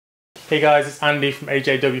Hey guys, it's Andy from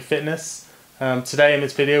AJW Fitness. Today in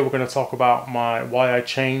this video we're going to talk about why I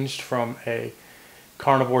changed from a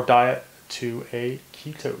carnivore diet to a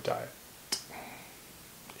keto diet.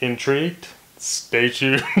 Intrigued? Stay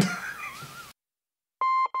tuned.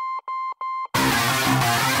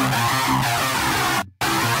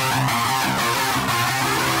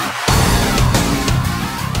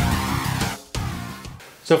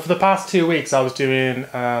 So for the past 2 weeks I was doing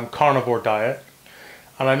carnivore diet.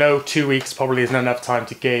 And I know 2 weeks probably isn't enough time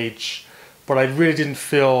to gauge, but I really didn't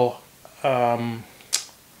feel that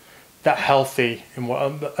healthy in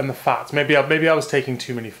the fats. Maybe I was taking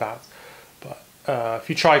too many fats. But if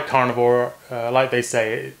you try carnivore, like they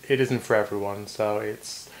say, it isn't for everyone. So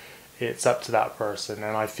it's up to that person.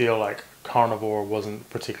 And I feel like carnivore wasn't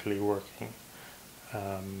particularly working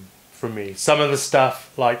for me. Some of the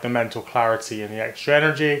stuff, like the mental clarity and the extra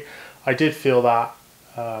energy, I did feel that.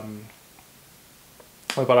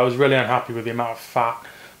 But I was really unhappy with the amount of fat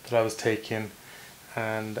that I was taking,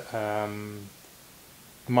 and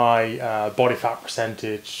my body fat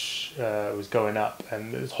percentage was going up,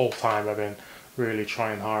 and this whole time I've been really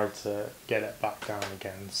trying hard to get it back down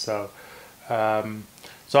again. So I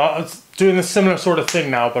was doing a similar sort of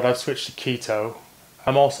thing now, but I've switched to keto.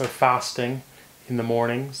 I'm also fasting in the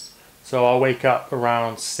mornings, so I'll wake up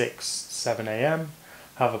around 6-7 a.m,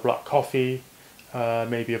 have a black coffee,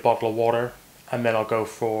 maybe a bottle of water, and then I'll go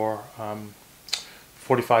for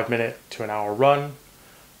 45-minute to an hour run.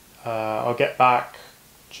 I'll get back,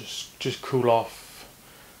 just cool off,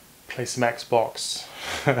 play some Xbox,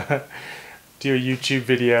 do a YouTube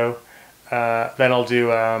video, then I'll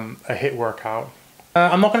do a HIIT workout.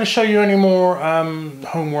 I'm not going to show you any more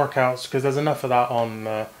home workouts because there's enough of that on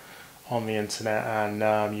the internet and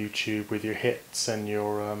YouTube with your HIITs and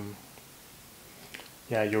your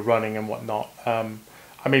your running and whatnot.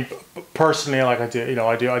 I mean, personally, like I do a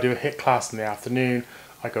HIIT class in the afternoon.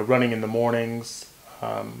 I go running in the mornings.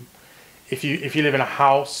 If you live in a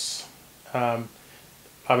house, I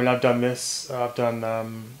mean, I've done this. I've done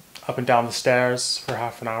up and down the stairs for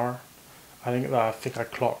half an hour. I think I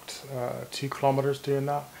clocked 2 kilometers doing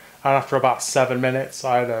that. And after about 7 minutes,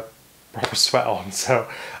 I had a proper sweat on. So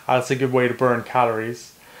that's a good way to burn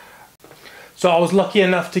calories. So I was lucky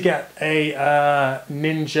enough to get a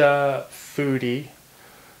Ninja Foodie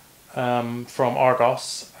from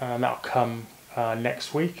Argos, and that'll come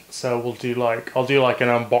next week. So I'll do like an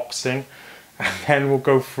unboxing, and then we'll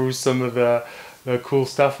go through some of the cool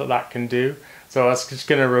stuff that can do. So that's just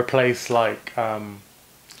going to replace like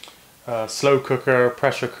slow cooker,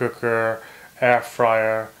 pressure cooker, air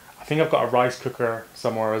fryer. I think I've got a rice cooker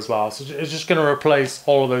somewhere as well. So it's just going to replace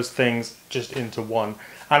all of those things just into one,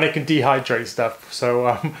 and it can dehydrate stuff. So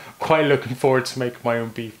I'm quite looking forward to making my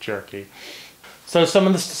own beef jerky. So some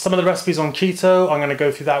of the recipes on keto, I'm going to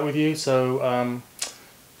go through that with you. So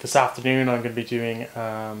this afternoon I'm going to be doing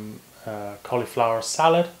cauliflower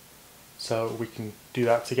salad, so we can do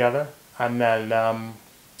that together, and then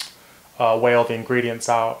weigh all the ingredients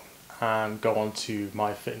out and go on to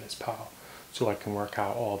MyFitnessPal so I can work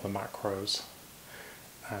out all the macros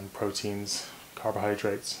and proteins,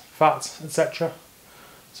 carbohydrates, fats, etc.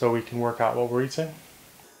 So we can work out what we're eating.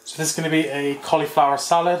 So this is going to be a cauliflower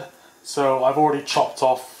salad. So I've already chopped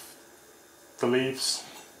off the leaves,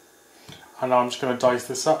 and now I'm just going to dice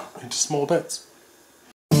this up into small bits.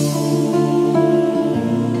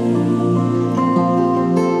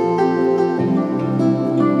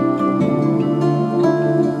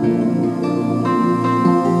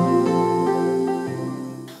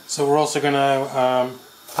 So we're also going to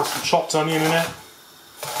put some chopped onion in it,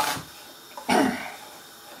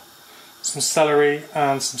 some celery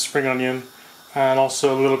and some spring onion, and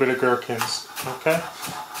also a little bit of gherkins. Okay,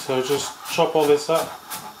 so just chop all this up,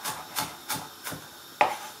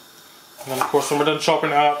 and then of course when we're done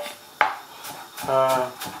chopping it up,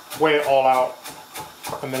 weigh it all out,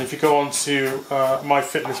 and then if you go on to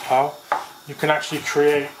MyFitnessPal, you can actually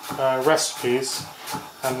create recipes,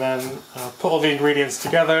 and then put all the ingredients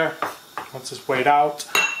together once it's weighed out,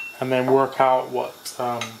 and then work out what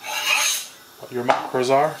your macros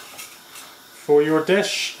are for your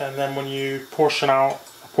dish, and then when you portion out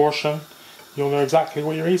a portion, you'll know exactly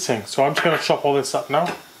what you're eating. So I'm just going to chop all this up now.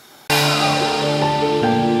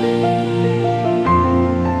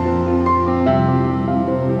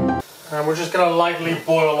 And we're just going to lightly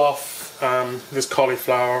boil off this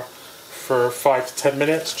cauliflower for 5 to 10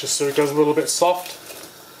 minutes, just so it goes a little bit soft.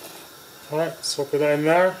 Alright, so put that in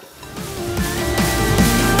there.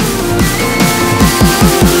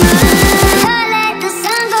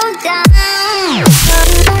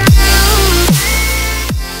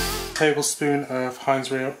 Tablespoon of Heinz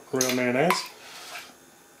real mayonnaise.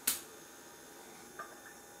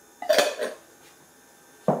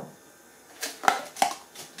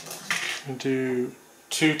 can do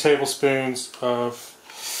 2 tablespoons of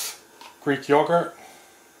Greek yogurt.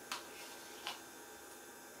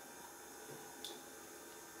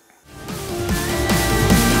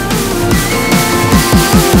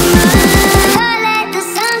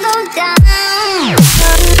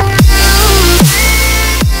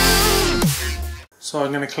 So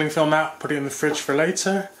I'm going to cling film that, put it in the fridge for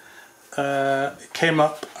later. It came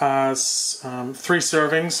up as 3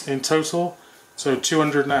 servings in total, so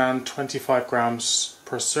 225 grams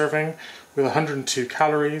per serving with 102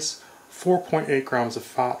 calories, 4.8 grams of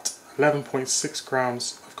fat, 11.6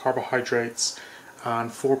 grams of carbohydrates and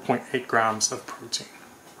 4.8 grams of protein.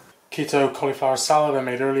 Keto cauliflower salad I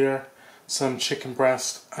made earlier, some chicken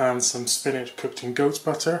breast and some spinach cooked in goat's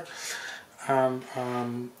butter. And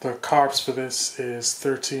the carbs for this is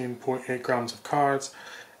 13.8 grams of carbs,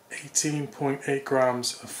 18.8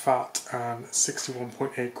 grams of fat and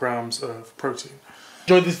 61.8 grams of protein.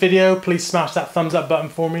 Enjoyed this video, please smash that thumbs up button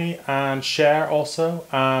for me and share also.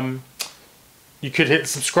 You could hit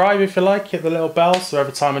subscribe if you like, hit the little bell so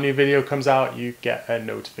every time a new video comes out you get a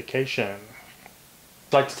notification.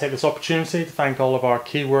 I'd like to take this opportunity to thank all of our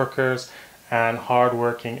key workers and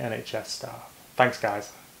hard-working NHS staff. Thanks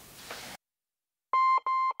guys.